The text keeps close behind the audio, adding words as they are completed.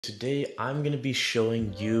Today, I'm going to be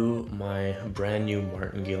showing you my brand new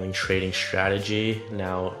martingaling trading strategy.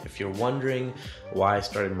 Now, if you're wondering why I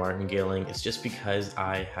started martingaling, it's just because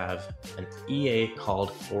I have an EA called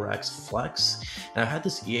Forex Flex. And I've had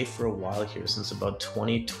this EA for a while here. Since about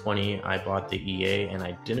 2020, I bought the EA and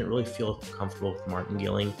I didn't really feel comfortable with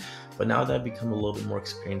martingaling. But now that I've become a little bit more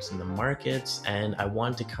experienced in the markets and I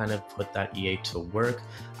wanted to kind of put that EA to work,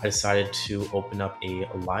 I decided to open up a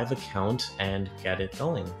live account and get it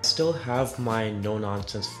going. I still have my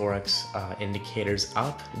no-nonsense Forex indicators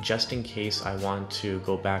up just in case I want to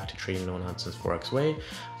go back to trading no-nonsense Forex way.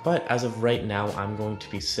 But as of right now, I'm going to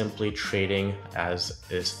be simply trading as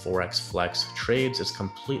is Forex Flex trades. It's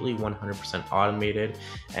completely 100% automated,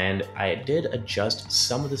 and I did adjust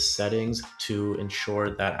some of the settings to ensure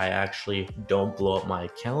that I actually don't blow up my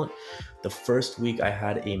account. The first week I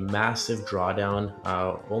had a massive drawdown,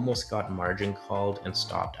 almost got margin called and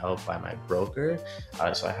stopped out by my broker.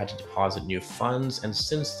 So I had to deposit new funds, and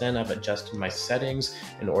since then I've adjusted my settings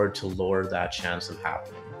in order to lower that chance of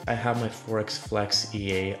happening. I have my Forex Flex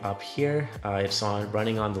EA up here. It's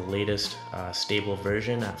running on the latest stable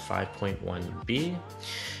version at 5.1b.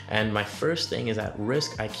 And my first thing is at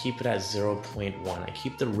risk, I keep it at 0.1. I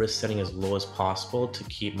keep the risk setting as low as possible to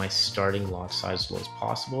keep my starting lot size as low as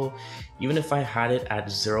possible. Even if I had it at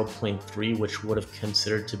 0.3, which would have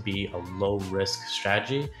considered to be a low risk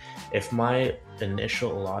strategy, if my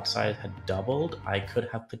initial lot size had doubled, I could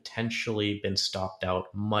have potentially been stopped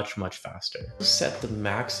out much faster. Set the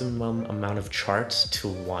maximum amount of charts to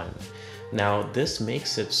 1. Now this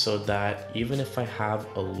makes it so that even if I have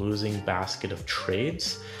a losing basket of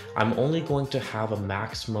trades, I'm only going to have a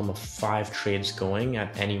maximum of 5 trades going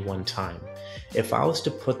at any one time. If I was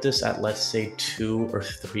to put this at, let's say, 2 or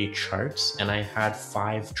 3 charts and I had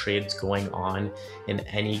 5 trades going on in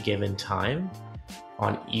any given time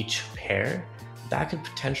on each pair, that could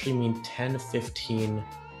potentially mean 10 to 15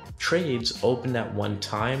 trades opened at one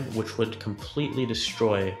time, which would completely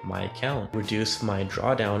destroy my account. Reduce my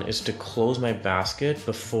drawdown is to close my basket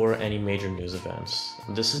before any major news events.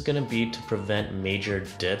 This is going to be to prevent major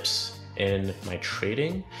dips in my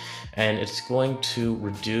trading, and it's going to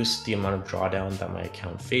reduce the amount of drawdown that my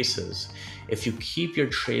account faces. If you keep your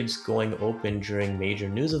trades going open during major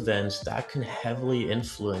news events, that can heavily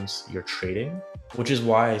influence your trading, which is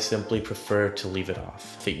why I simply prefer to leave it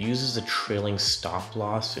off. It uses a trailing stop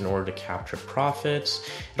loss in order to capture profits.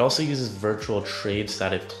 It also uses virtual trades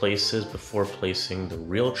that it places before placing the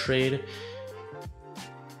real trade.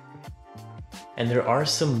 And there are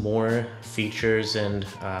some more features and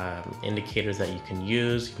indicators that you can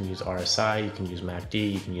use. You can use RSI, you can use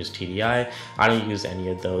MACD, you can use TDI. I don't use any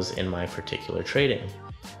of those in my particular trading.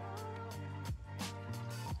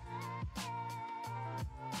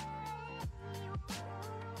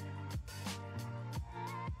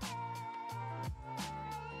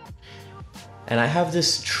 And I have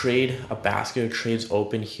this trade, a basket of trades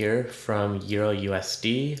open here from Euro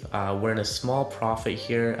USD. We're in a small profit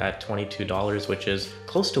here at $22, which is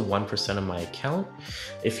close to 1% of my account.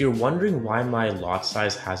 If you're wondering why my lot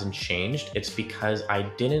size hasn't changed, it's because I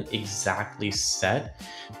didn't exactly set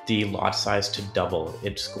the lot size to double.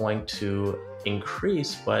 It's going to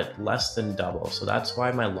increase, but less than double. So that's why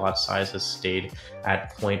my lot size has stayed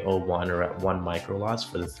at 0.01 or at 1 micro lots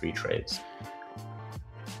for the 3 trades.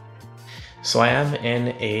 So I am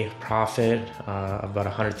in a profit of about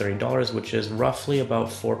 $130, which is roughly about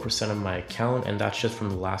 4% of my account, and that's just from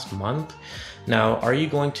the last month. Now, are you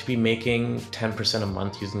going to be making 10% a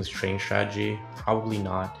month using this trading strategy? Probably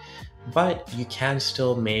not. But you can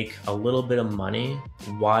still make a little bit of money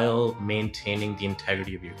while maintaining the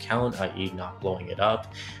integrity of your account, i.e. not blowing it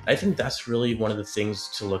up. I think that's really one of the things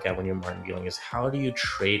to look at when you're martingaling is how do you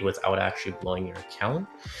trade without actually blowing your account?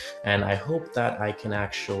 And I hope that I can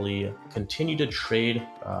actually continue to trade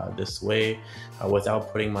this way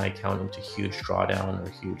without putting my account into huge drawdown or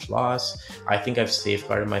huge loss. I think I've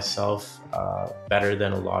safeguarded myself better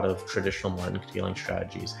than a lot of traditional martingaling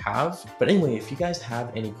strategies have. But anyway, if you guys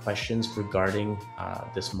have any questions regarding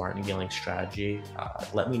this martingaling strategy,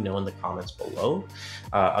 let me know in the comments below.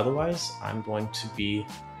 Otherwise, I'm going to be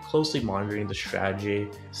closely monitoring the strategy,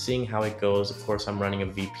 seeing how it goes. Of course, I'm running a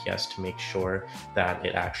VPS to make sure that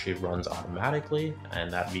it actually runs automatically,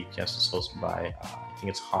 and that VPS is hosted by, I think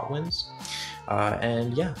it's Hotwinds.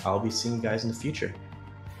 And yeah, I'll be seeing you guys in the future.